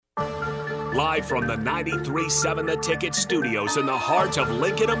Live from the 93.7 The Ticket studios in the heart of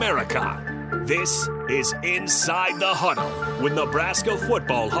Lincoln, America. This is Inside the Huddle with Nebraska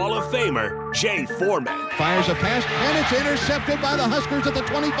Football Hall of Famer Jay Foreman. Fires a pass, and it's intercepted by the Huskers at the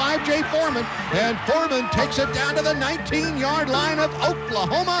 25, Jay Foreman. And Foreman takes it down to the 19-yard line of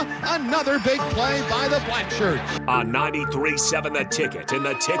Oklahoma. Another big play by the Blackshirts. On 93.7 The Ticket and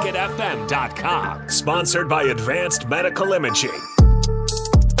theticketfm.com. Sponsored by Advanced Medical Imaging.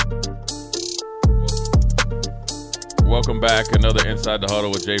 Welcome back. Another Inside the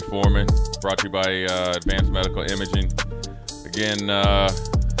Huddle with Jay Foreman, brought to you by Advanced Medical Imaging. Again,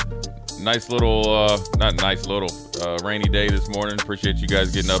 nice little, rainy day this morning. Appreciate you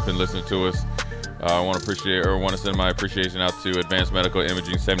guys getting up and listening to us. I want to send my appreciation out to Advanced Medical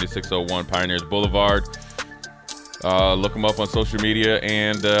Imaging, 7601 Pioneers Boulevard. Look them up on social media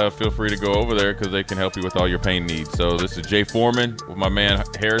and feel free to go over there because they can help you with all your pain needs. So this is Jay Foreman with my man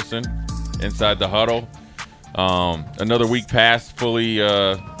Harrison, Inside the Huddle. Another week passed, fully,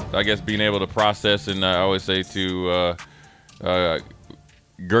 being able to process, and I always say to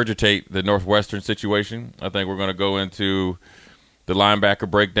regurgitate the Northwestern situation. I think we're going to go into the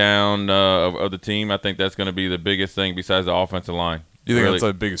linebacker breakdown of the team. I think that's going to be the biggest thing besides the offensive line. Do you think that's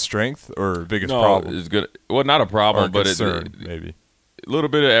the biggest strength or biggest problem? It's good. Well, not a problem, but concern, maybe a little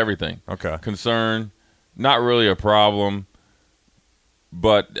bit of everything. Okay, concern, not really a problem.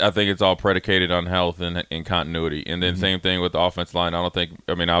 But I think it's all predicated on health and continuity. And then same thing with the offensive line.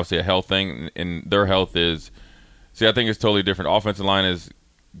 Obviously a health thing, and their health is – I think it's totally different. Offensive line is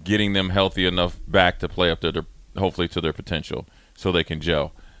getting them healthy enough back to play up to hopefully to their potential so they can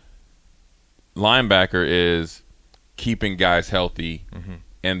gel. Linebacker is keeping guys healthy,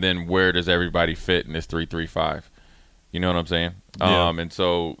 and then where does everybody fit in this 3-3-5? You know what I'm saying? Yeah. And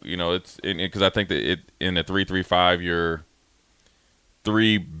so, it's – because I think that in the 3-3-5 you're –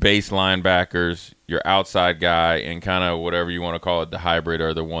 three base linebackers, your outside guy, and kind of whatever you want to call it, the hybrid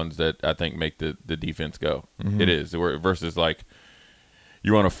are the ones that I think make the defense go. It is. Versus like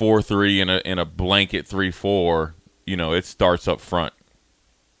you run a 4-3 in a blanket 3-4, it starts up front.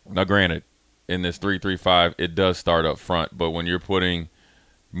 Now, granted, in this 3-3-5, it does start up front, but when you're putting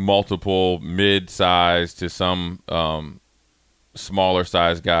multiple mid-size to some smaller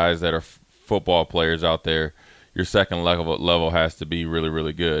size guys that are football players out there, your second level has to be really,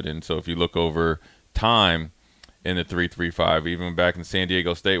 really good. And so if you look over time in the 3-3-5, even back in San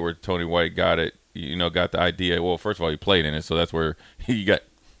Diego State where Tony White got it, got the idea. Well, first of all, he played in it, so that's where he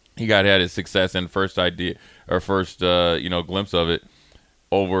had his success and first idea or first glimpse of it.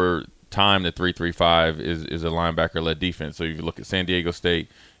 Over time, the 3-3-5 is a linebacker-led defense. So if you look at San Diego State,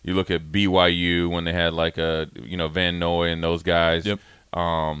 you look at BYU when they had like Van Noy and those guys. Yep.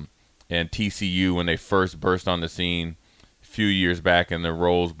 And TCU when they first burst on the scene a few years back in the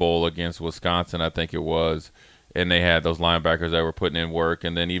Rose Bowl against Wisconsin, I think it was, and they had those linebackers that were putting in work.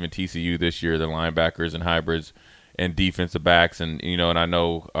 And then even TCU this year, the linebackers and hybrids and defensive backs. And, and I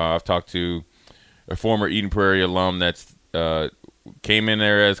know I've talked to a former Eden Prairie alum that's came in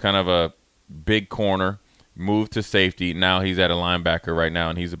there as kind of a big corner, moved to safety. Now he's at a linebacker right now,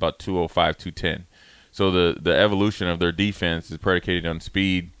 and he's about 205, 210. So the evolution of their defense is predicated on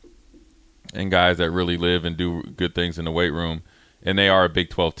speed and guys that really live and do good things in the weight room, and they are a Big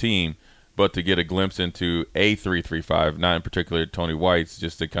 12 team. But to get a glimpse into a 3-3-5, not in particular Tony White's,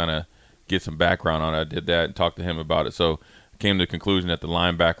 just to kind of get some background on it, I did that and talked to him about it. So I came to the conclusion that the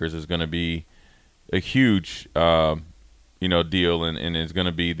linebackers is going to be a huge deal, and it's going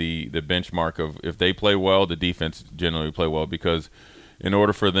to be the benchmark of if they play well, the defense generally play well, because in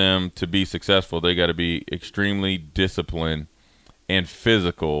order for them to be successful, they got to be extremely disciplined and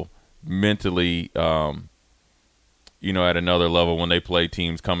physical, mentally, at another level when they play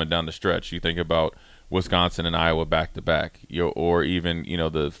teams coming down the stretch. You think about Wisconsin and Iowa back-to-back, or even,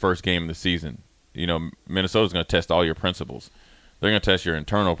 the first game of the season. Minnesota's going to test all your principles. They're going to test your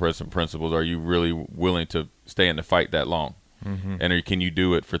internal principles. Are you really willing to stay in the fight that long? And can you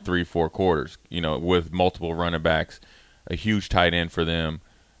do it for 3-4 quarters, with multiple running backs, a huge tight end for them,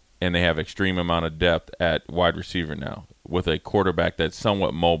 and they have extreme amount of depth at wide receiver now, with a quarterback that's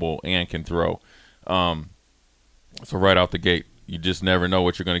somewhat mobile and can throw. So right out the gate, you just never know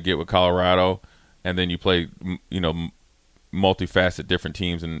what you're going to get with Colorado, and then you play, multifaceted different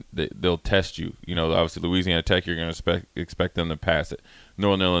teams, and they'll test you. Obviously Louisiana Tech, you're going to expect them to pass it.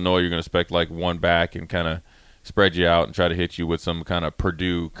 Northern Illinois, you're going to expect like one back and kind of spread you out and try to hit you with some kind of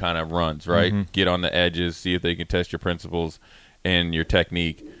Purdue kind of runs, right? Get on the edges, see if they can test your principles and your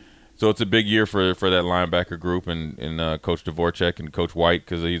technique. So it's a big year for that linebacker group and Coach Dvorak and Coach White,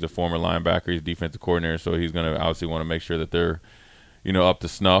 because he's a former linebacker, he's defensive coordinator, so he's going to obviously want to make sure that they're up to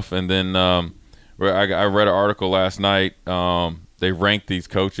snuff. And then I read an article last night. They ranked these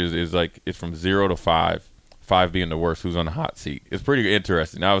coaches it's from 0 to 5, 5 being the worst. Who's on the hot seat? It's pretty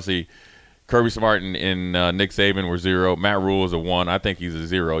interesting. Obviously, Kirby Smart and Nick Saban were 0. Matt Rule is a 1. I think he's a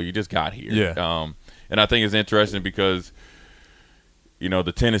 0. You just got here. Yeah. And I think it's interesting because,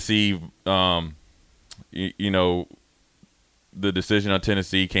 the Tennessee, the decision on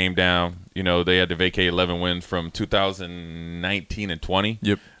Tennessee came down. They had to vacate 11 wins from 2019 and 20.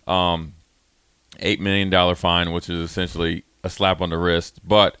 Yep. $8 million fine, which is essentially a slap on the wrist.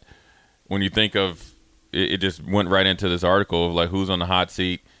 But when you think of it, just went right into this article of who's on the hot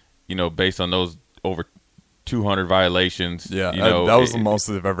seat, based on those over 200 violations. Yeah, that was the most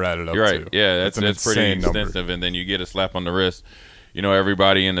they've ever added up right. to. Yeah, that's pretty extensive. Number. And then you get a slap on the wrist.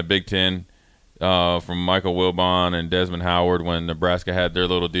 Everybody in the Big Ten, from Michael Wilbon and Desmond Howard, when Nebraska had their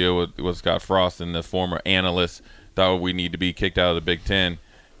little deal with Scott Frost and the former analysts, thought we need to be kicked out of the Big Ten.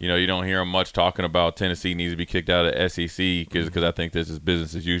 You don't hear them much talking about Tennessee needs to be kicked out of the SEC because I think this is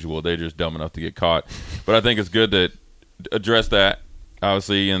business as usual. They're just dumb enough to get caught. But I think it's good to address that,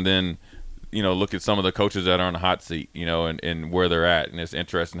 obviously, and then look at some of the coaches that are on the hot seat, and where they're at, and it's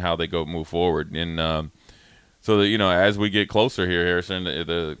interesting how they move forward. And so that as we get closer here, Harrison,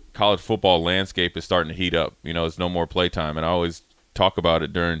 the college football landscape is starting to heat up. It's no more playtime, and I always talk about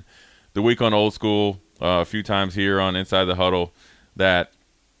it during the week on Old School, a few times here on Inside the Huddle, that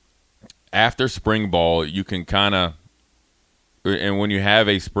after spring ball, you can kind of, and when you have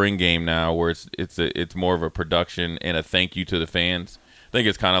a spring game now where it's more of a production and a thank you to the fans, I think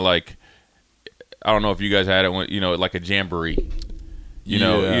it's kind of like, I don't know if you guys had it when, like a jamboree. We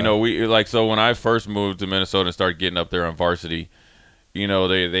so when I first moved to Minnesota and started getting up there on varsity,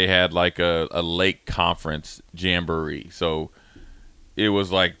 they had like a lake conference jamboree. So it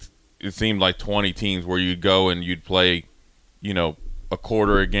seemed like 20 teams where you'd go and you'd play, a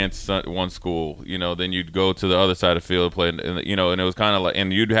quarter against one school, then you'd go to the other side of the field and play, and it was kind of like,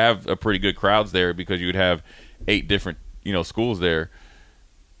 and you'd have a pretty good crowds there because you'd have 8 different, schools there.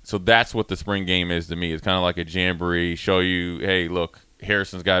 So that's what the spring game is to me. It's kind of like a jamboree, show you, hey, look,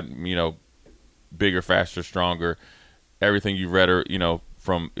 Harrison's got, bigger, faster, stronger, everything you read,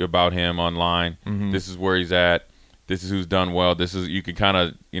 from about him online. Mm-hmm. This is where he's at. This is who's done well. This is, you can kind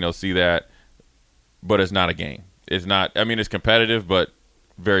of, see that, but it's not a game. It's not, it's competitive, but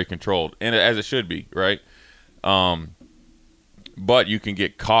very controlled, and as it should be, right? But you can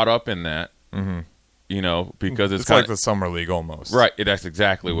get caught up in that, because it's like the summer league almost. Right, that's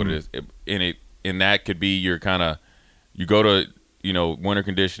exactly what it is. And that could be your kind of, you go to, winter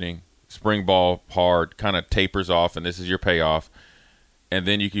conditioning, spring ball hard, kind of tapers off, and this is your payoff. And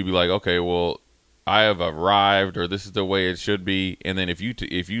then you could be like, okay, well, I have arrived, or this is the way it should be. And then if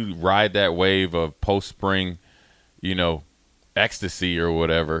you ride that wave of post-spring, ecstasy or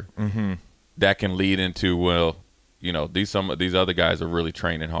whatever, that can lead into, well, these other guys are really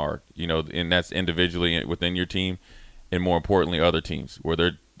training hard, and that's individually within your team, and more importantly, other teams where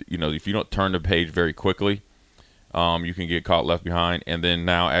they're, if you don't turn the page very quickly, you can get caught left behind. And then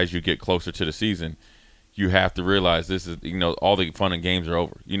now, as you get closer to the season, you have to realize this is, all the fun and games are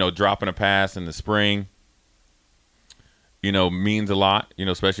over. Dropping a pass in the spring, means a lot,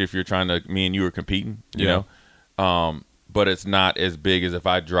 especially if you're trying to, me and you are competing, you know. But it's not as big as if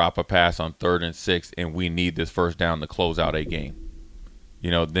I drop a pass on 3rd and 6 and we need this first down to close out a game.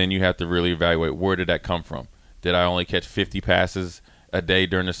 Then you have to really evaluate, where did that come from? Did I only catch 50 passes a day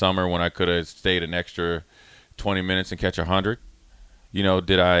during the summer when I could have stayed an extra 20 minutes and catch 100?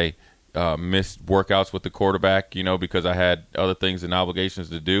 Did I miss workouts with the quarterback, because I had other things and obligations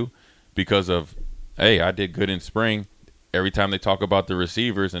to do? Because of, hey, I did good in spring. Every time they talk about the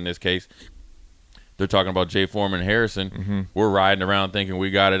receivers, in this case, they're talking about Jay Foreman and Harrison. We're riding around thinking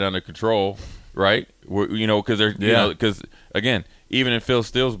we got it under control, right? Because they're, because again, even in Phil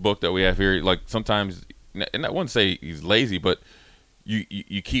Steele's book that we have here, like sometimes, and I wouldn't say he's lazy, but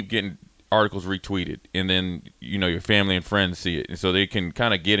you keep getting articles retweeted, and then your family and friends see it, and so they can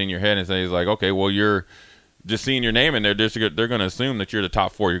kind of get in your head and say, it's like, okay, well, you're just seeing your name in there, they're going to assume that you're the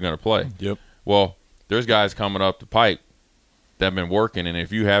top 4 you're going to play. Yep. Well, there's guys coming up the pipe that have been working, and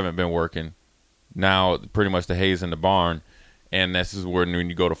if you haven't been working, now pretty much the hay's in the barn, and this is where when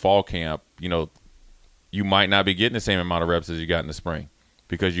you go to fall camp, you might not be getting the same amount of reps as you got in the spring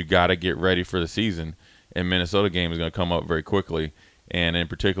because you got to get ready for the season, and Minnesota game is going to come up very quickly, and in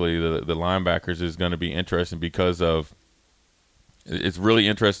particularly the linebackers is going to be interesting because of – it's really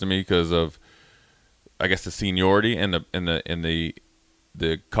interesting to me because of, I guess, the seniority and the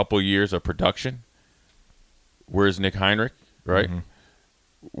couple years of production. Where's Nick Heinrich, right?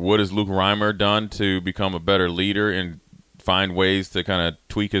 What has Luke Reimer done to become a better leader and find ways to kind of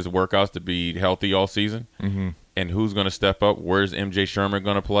tweak his workouts to be healthy all season. Mm-hmm. And who's going to step up? Where's MJ Sherman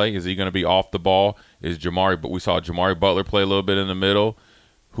going to play? Is he going to be off the ball? But we saw Jamari Butler play a little bit in the middle.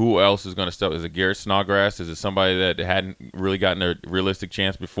 Who else is going to step? Is it Garrett Snodgrass? Is it somebody that hadn't really gotten a realistic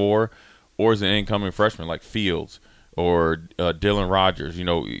chance before? Or is it an incoming freshman like Fields or Dylan Rogers?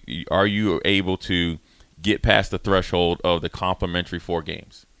 Are you able to get past the threshold of the complimentary 4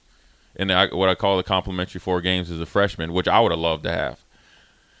 games? And what I call the complimentary 4 games is a freshman, which I would have loved to have.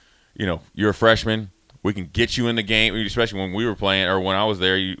 You're a freshman. We can get you in the game, especially when we were playing or when I was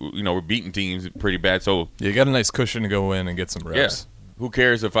there. We're beating teams pretty bad. So you got a nice cushion to go in and get some reps. Yeah. Who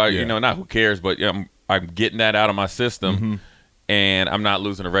cares if not who cares, but I'm getting that out of my system, and I'm not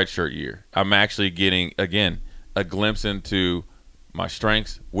losing a redshirt year. I'm actually getting, again, a glimpse into my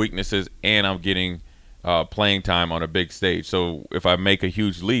strengths, weaknesses, and I'm getting playing time on a big stage. So if I make a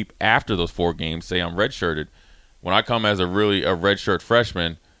huge leap after those 4 games, say I'm redshirted, when I come as a redshirt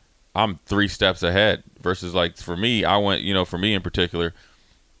freshman, I'm 3 steps ahead versus for me, I went, for me in particular,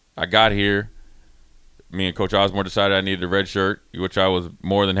 I got here. Me and Coach Osborne decided I needed a red shirt, which I was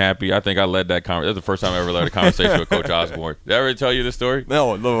more than happy. I think I led that conversation. That's the first time I ever led a conversation with Coach Osborne. Did I ever tell you this story?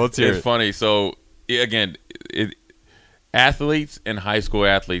 No, let's hear it. It's funny. So, again, athletes and high school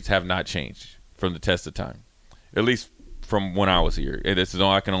athletes have not changed from the test of time, at least from when I was here. And this is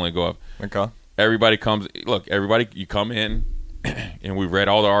all I can only go up. Okay. Everybody, you come in, and we read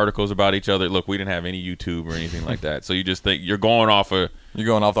all the articles about each other. Look, we didn't have any YouTube or anything like that. So you just think you're going off the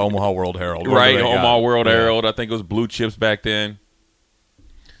Omaha World Herald. Right, Omaha World Herald. I think it was Blue Chips back then.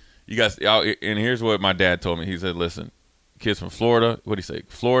 You guys, and here's what my dad told me. He said, listen, kids from Florida, what'd he say?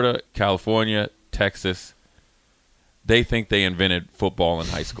 Florida, California, Texas, they think they invented football in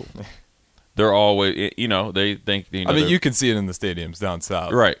high school. They're always, they think. You can see it in the stadiums down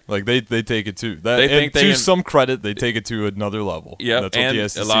south, right? Like they take it to that. They think to some credit, they take it to another level. Yeah, that's and what the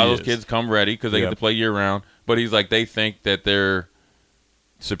SEC a lot of those is. kids come ready because they get to play year round. But he's like, they think that they're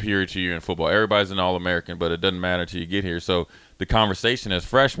superior to you in football. Everybody's an All-American, but it doesn't matter till you get here. So the conversation as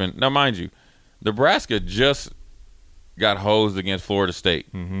freshmen. Now, mind you, Nebraska just got hosed against Florida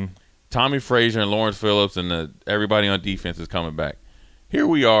State. Mm-hmm. Tommy Frazier and Lawrence Phillips and everybody on defense is coming back. Here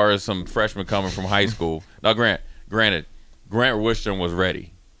we are as some freshmen coming from high school. Now, granted, Grant Wistrom was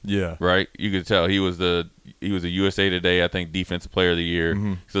ready. Yeah. Right? You could tell he was a USA Today, I think, Defensive Player of the Year.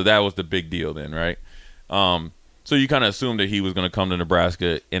 Mm-hmm. So that was the big deal then, right? So you kind of assumed that he was going to come to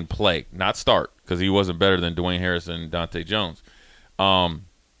Nebraska and play, not start, because he wasn't better than Dwayne Harrison and Dante Jones.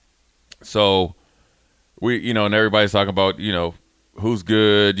 So we, and everybody's talking about, who's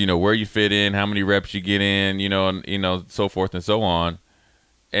good, where you fit in, how many reps you get in, and so forth and so on.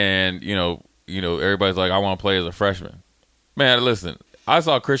 And, everybody's like, I want to play as a freshman. Man, listen, I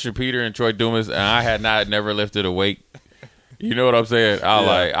saw Christian Peter and Troy Dumas, and I had never lifted a weight. You know what I'm saying?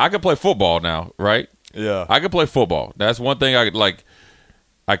 I could play football now, right? Yeah. I could play football. That's one thing I could,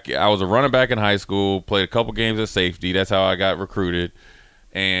 I was a running back in high school, played a couple games at safety. That's how I got recruited.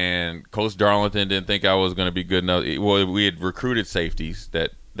 And Coach Darlington didn't think I was going to be good enough. Well, we had recruited safeties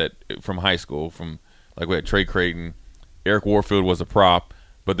that from high school, we had Trey Creighton. Eric Warfield was a prop.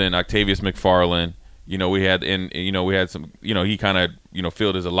 But then Octavius McFarland, we had some, he kind of,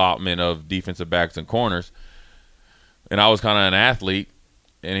 filled his allotment of defensive backs and corners. And I was kind of an athlete,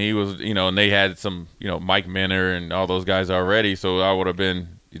 and he was, and they had some, Mike Minner and all those guys already. So I would have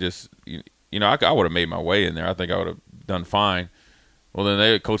been I would have made my way in there. I think I would have done fine. Well,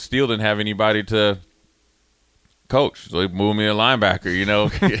 then Coach Steele didn't have anybody to coach. So he moved me a linebacker,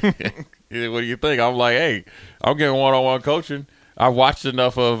 What do you think? I'm like, hey, I'm getting one-on-one coaching. I watched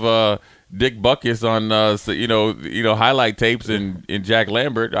enough of Dick Buckus on highlight tapes and Jack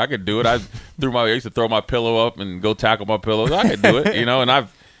Lambert. I could do it. I used to throw my pillow up and go tackle my pillows. I could do it, and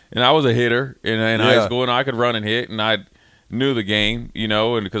I was a hitter in high school, and I could run and hit, and I knew the game,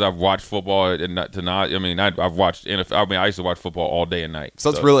 and because I've watched football I've watched NFL. I used to watch football all day and night.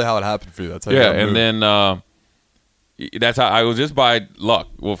 So that's really how it happened for you. That's how and then that's how I was just by luck.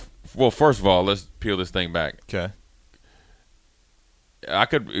 Well, first of all, let's peel this thing back. Okay. I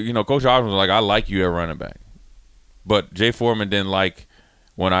could, Coach Osborne was like, I like you at running back. But Jay Foreman didn't like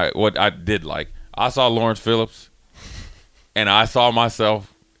what I did like. I saw Lawrence Phillips, and I saw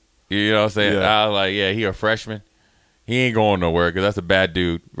myself, you know what I'm saying? Yeah. I was like, yeah, he a freshman. He ain't going nowhere because that's a bad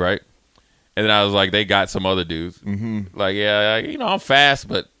dude, right? And then I was like, they got some other dudes. Mm-hmm. Like, yeah, I'm fast,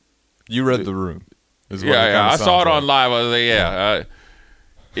 but. You read the room. I saw it on live. I was like,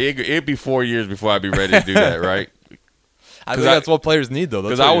 it'd be 4 years before I'd be ready to do that, right? I think that's what players need, though.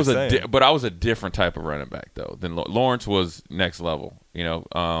 Because I was a different type of running back, though. Than Lawrence was next level.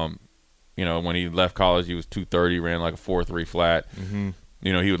 when he left college, he was 230, ran like a 4.3 flat. Mm-hmm.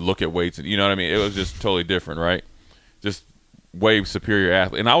 He would look at weights, and you know what I mean? It was just totally different, right? Just way superior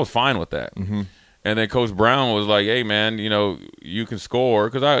athlete. And I was fine with that. Mm-hmm. And then Coach Brown was like, hey, man, you can score.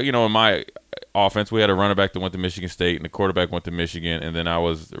 Because, in my offense, we had a running back that went to Michigan State, and the quarterback went to Michigan, and then I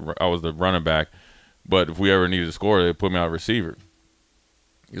was the running back. But if we ever needed to score, they put me out at receiver.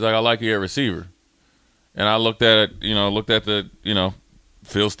 He's like, I like you at receiver. And I looked at the,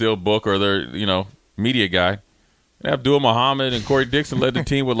 Phil Steele book or their, media guy. And Abdul Muhammad and Corey Dixon led the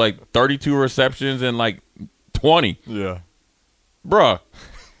team with like 32 receptions and like 20. Yeah. Bruh,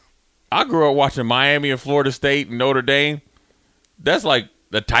 I grew up watching Miami and Florida State and Notre Dame. That's like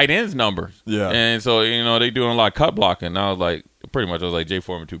the tight ends numbers. Yeah. And so, they doing a lot of cut blocking. And I was like, Jay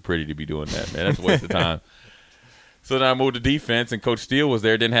Foreman too pretty to be doing that, man. That's a waste of time. So then I moved to defense, and Coach Steele was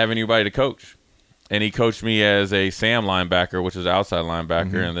there, didn't have anybody to coach. And he coached me as a Sam linebacker, which is an outside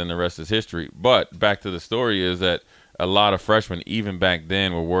linebacker, and then the rest is history. But back to the story is that a lot of freshmen, even back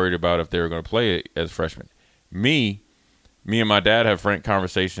then, were worried about if they were going to play it as freshmen. Me and my dad have frank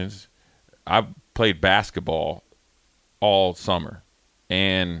conversations. I played basketball all summer.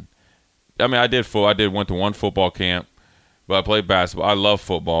 And, I went to one football camp, but I played basketball. I love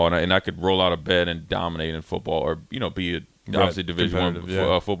football, and I could roll out of bed and dominate in football or, be a obviously Division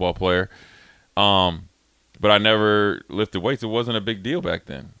I football player. But I never lifted weights. It wasn't a big deal back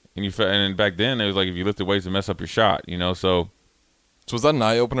then. And back then, it was like if you lifted weights, it mess up your shot, So was that an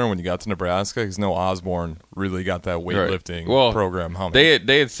eye-opener when you got to Nebraska? Because Osborne really got that weightlifting program humming.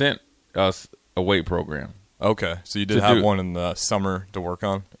 They had sent us a weight program. Okay. So you did have one in the summer to work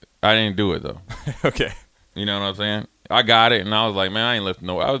on? I didn't do it, though. Okay. You know what I'm saying? I got it, and I was like, man, I ain't lifting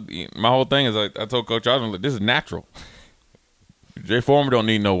my whole thing is I told Coach Osborne, this is natural. Jay Foreman don't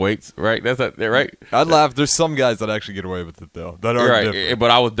need no weights, right? That's right. I'd laugh. There's some guys that actually get away with it though. That are right. different. But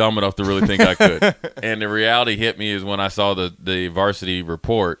I was dumb enough to really think I could. And the reality hit me is when I saw the varsity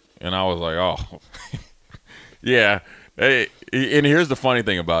report, and I was like, oh, yeah. Hey, and here's the funny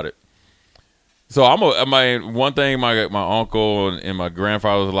thing about it. So my uncle and my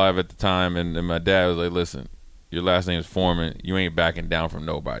grandfather was alive at the time, and my dad was like, listen, your last name is Foreman. You ain't backing down from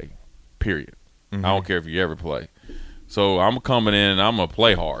nobody. Period. Mm-hmm. I don't care if you ever play. So I'm coming in and I'm gonna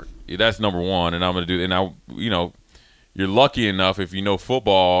play hard. That's number one, and I'm gonna do. And you're lucky enough if you know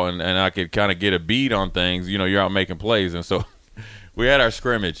football, and I could kind of get a beat on things. You're out making plays, and so we had our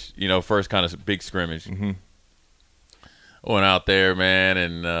scrimmage. First kind of big scrimmage. Mm-hmm. Went out there, man,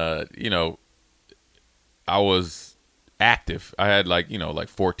 and I was active. I had like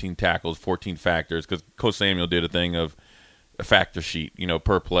 14 tackles, 14 factors, because Coach Samuel did a thing of a factor sheet,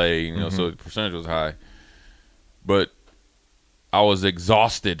 per play. Mm-hmm. So the percentage was high, but I was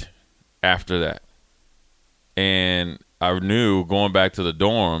exhausted after that. And I knew going back to the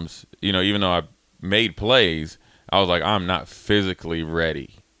dorms, even though I made plays, I was like, I'm not physically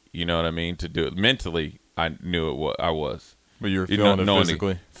ready. You know what I mean? To do it. Mentally, I knew I was. But you were feeling it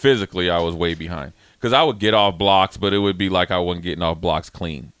physically? Physically, I was way behind. Because I would get off blocks, but it would be like I wasn't getting off blocks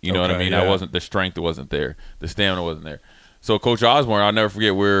clean. You know what I mean? Yeah. The strength wasn't there. The stamina wasn't there. So Coach Osborne, I'll never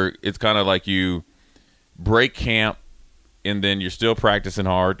forget where it's kind of like you break camp, and then you're still practicing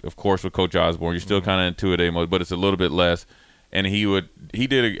hard, of course, with Coach Osborne. You're still kind of in two-a-day mode, but it's a little bit less. And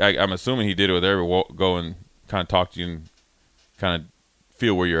I'm assuming he did it with every go and kind of talk to you and kind of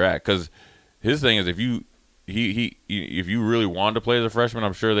feel where you're at. Because his thing is if you really wanted to play as a freshman,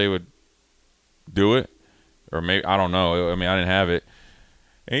 I'm sure they would do it. Or maybe, I don't know. I mean, I didn't have it.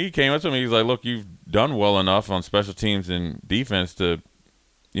 And he came up to me. He's like, look, you've done well enough on special teams and defense to,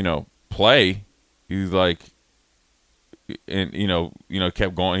 play. He's like, and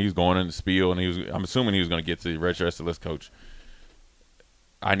kept going. He's going in the spiel, and I'm assuming he was going to get to the red shirt. I said, let's coach.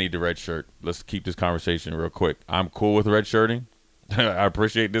 I need the red shirt. Let's keep this conversation real quick. I'm cool with red shirting. I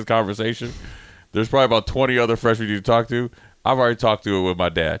appreciate this conversation. There's probably about 20 other freshmen you talk to. I've already talked to it with my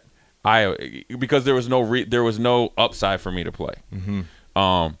dad. Because there was no upside for me to play. Mm-hmm.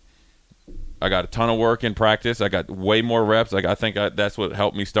 I got a ton of work in practice. I got way more reps. I think that's what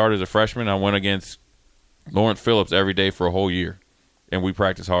helped me start as a freshman. I went against Lawrence Phillips every day for a whole year, and we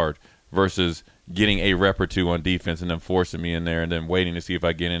practiced hard versus getting a rep or two on defense and then forcing me in there and then waiting to see if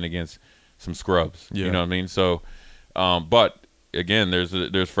I get in against some scrubs. Yeah. You know what I mean? So, but again,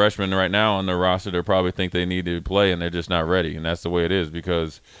 there's freshmen right now on the roster that probably think they need to play and they're just not ready, and that's the way it is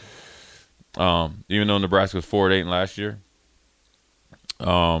because even though Nebraska was 4-8 last year,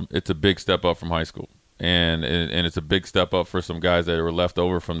 it's a big step up from high school, and it's a big step up for some guys that were left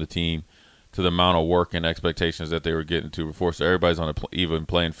over from the team to the amount of work and expectations that they were getting to before. So everybody's on an even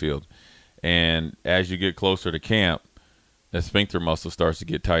playing field. And as you get closer to camp, the sphincter muscle starts to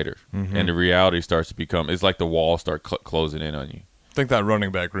get tighter, and the reality starts to become. It's like the walls start closing in on you. I think that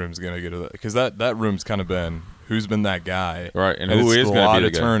running back room's going to get it because that room's kind of been who's been that guy, right? And who is going to be a lot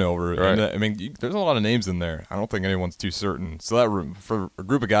of turnover. Right. And I mean, there's a lot of names in there. I don't think anyone's too certain. So that room for a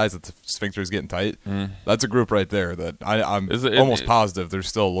group of guys that the sphincter is getting tight, that's a group right there that I'm almost positive they're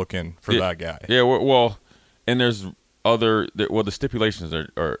still looking for that guy. Yeah, well, and there's the stipulations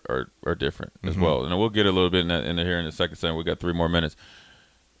are different as well, and we'll get a little bit in here in a second. Saying we got 3 more minutes,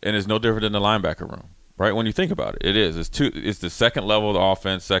 and it's no different than the linebacker room. Right, when you think about it, it is. It's the second level of the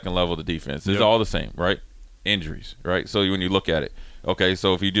offense, second level of the defense. It's all the same, right? Injuries, right? So when you look at it, okay,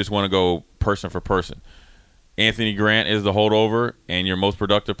 so if you just want to go person for person, Anthony Grant is the holdover and your most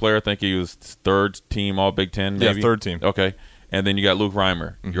productive player. I think he was third team All Big Ten, maybe? Yeah, third team. Okay, and then you got Luke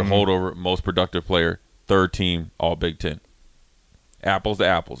Reimer, your holdover, most productive player, third team All Big Ten. Apples to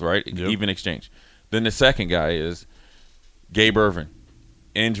apples, right? Yep. Even exchange. Then the second guy is Gabe Ervin.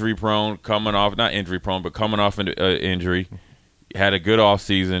 Injury prone, coming off an injury, had a good off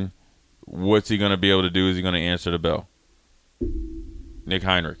season. What's he going to be able to do? Is he going to answer the bell? Nick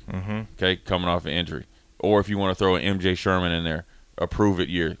Heinrich, okay, coming off an injury. Or if you want to throw an MJ Sherman in there, a prove it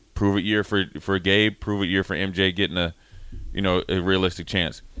year for Gabe, prove it year for MJ getting a realistic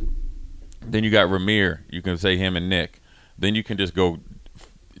chance. Then you got Ramir. You can say him and Nick. Then you can just go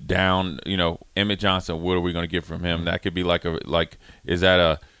down, Emmett Johnson. What are we going to get from him? That could be is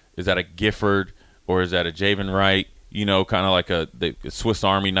that a Gifford or is that a Javen Wright? Kind of like the Swiss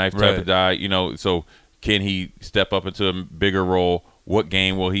Army knife type of guy. So can he step up into a bigger role? What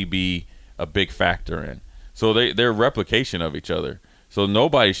game will he be a big factor in? So they're replication of each other. So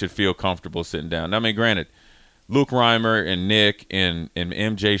nobody should feel comfortable sitting down. I mean, granted, Luke Reimer and Nick and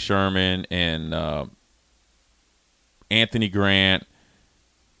MJ Sherman and Anthony Grant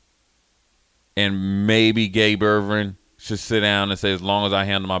and maybe Gabe Ervin should sit down and say, as long as I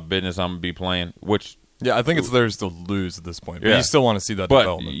handle my business, I'm going to be playing. Yeah, I think it's theirs to lose at this point. But you still want to see that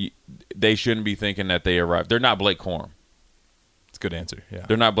development. They shouldn't be thinking that they arrived. They're not Blake Corum. It's a good answer, yeah.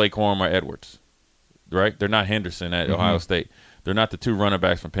 They're not Blake Corum or Edwards, right? They're not Henderson at Ohio State. They're not the 2 running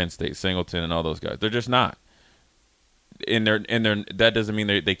backs from Penn State, Singleton and all those guys. They're just not. And that doesn't mean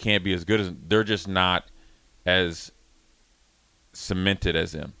they can't be as good as – they're just not as cemented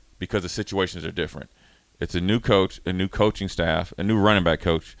as them. Because the situations are different. It's a new coach, a new coaching staff, a new running back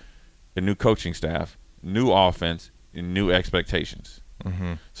coach, a new coaching staff, new offense, and new expectations.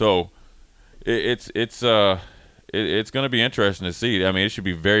 So it's going to be interesting to see. I mean, it should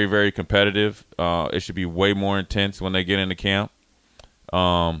be very, very competitive. It should be way more intense when they get into camp.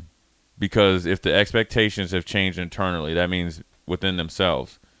 Because if the expectations have changed internally, that means within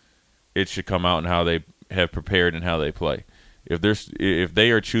themselves, it should come out in how they have prepared and how they play. If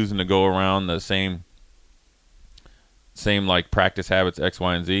they are choosing to go around the same like practice habits X,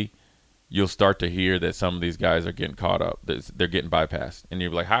 Y, and Z, you'll start to hear that some of these guys are getting caught up. They're getting bypassed, and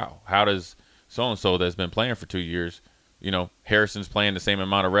you're like, how? How does so and so that's been playing for 2 years, Harrison's playing the same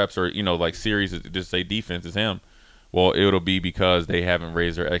amount of reps, or like series, just say defense is him. Well, it'll be because they haven't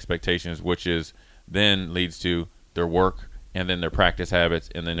raised their expectations, which is then leads to their work and then their practice habits,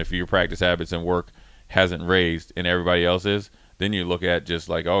 and then if your practice habits and work hasn't raised and everybody else is, then you look at just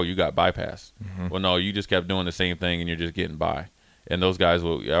like, oh, you got bypassed. Well, no, you just kept doing the same thing and you're just getting by. And those guys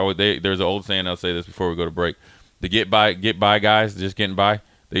there's an old saying, I'll say this before we go to break. The get by guys, just getting by,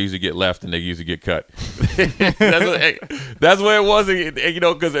 they usually get left and they usually get cut. That's what it was,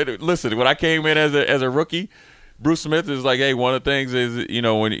 because listen, when I came in as a rookie, Bruce Smith is like, hey, one of the things is,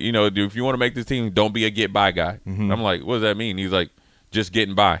 if you want to make this team, don't be a get by guy. I'm like, what does that mean? He's like, just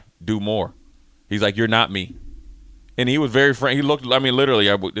getting by, do more. He's like, you're not me. And he was very frank. He looked, literally,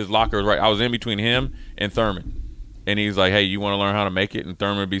 his locker was right. I was in between him and Thurman. And he's like, hey, you want to learn how to make it? And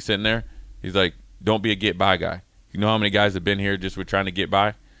Thurman would be sitting there. He's like, don't be a get-by guy. You know how many guys have been here just with trying to get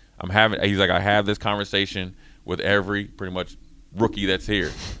by? He's like, I have this conversation with every pretty much rookie that's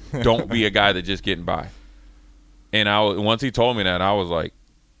here. Don't be a guy that's just getting by. And once he told me that, I was like,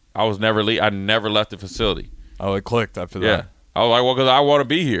 I never left the facility. Oh, it clicked after that. Yeah. I was like, well, because I want to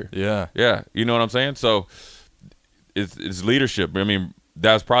be here. Yeah. Yeah. You know what I'm saying? So it's leadership. I mean,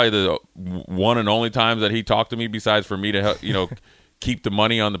 that's probably the one and only times that he talked to me besides for me to help, keep the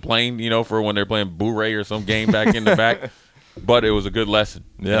money on the plane, for when they're playing Boo-Ray or some game back in the back. But it was a good lesson.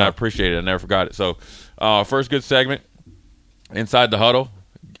 Yeah. And I appreciate it. I never forgot it. So first good segment, Inside the Huddle.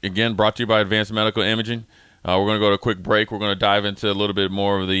 Again, brought to you by Advanced Medical Imaging. We're going to go to a quick break. We're going to dive into a little bit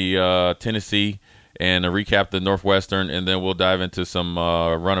more of the Tennessee and recap the Northwestern, and then we'll dive into some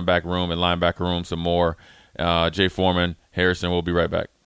running back room and linebacker room some more. Jay Foreman, Harrison, we'll be right back.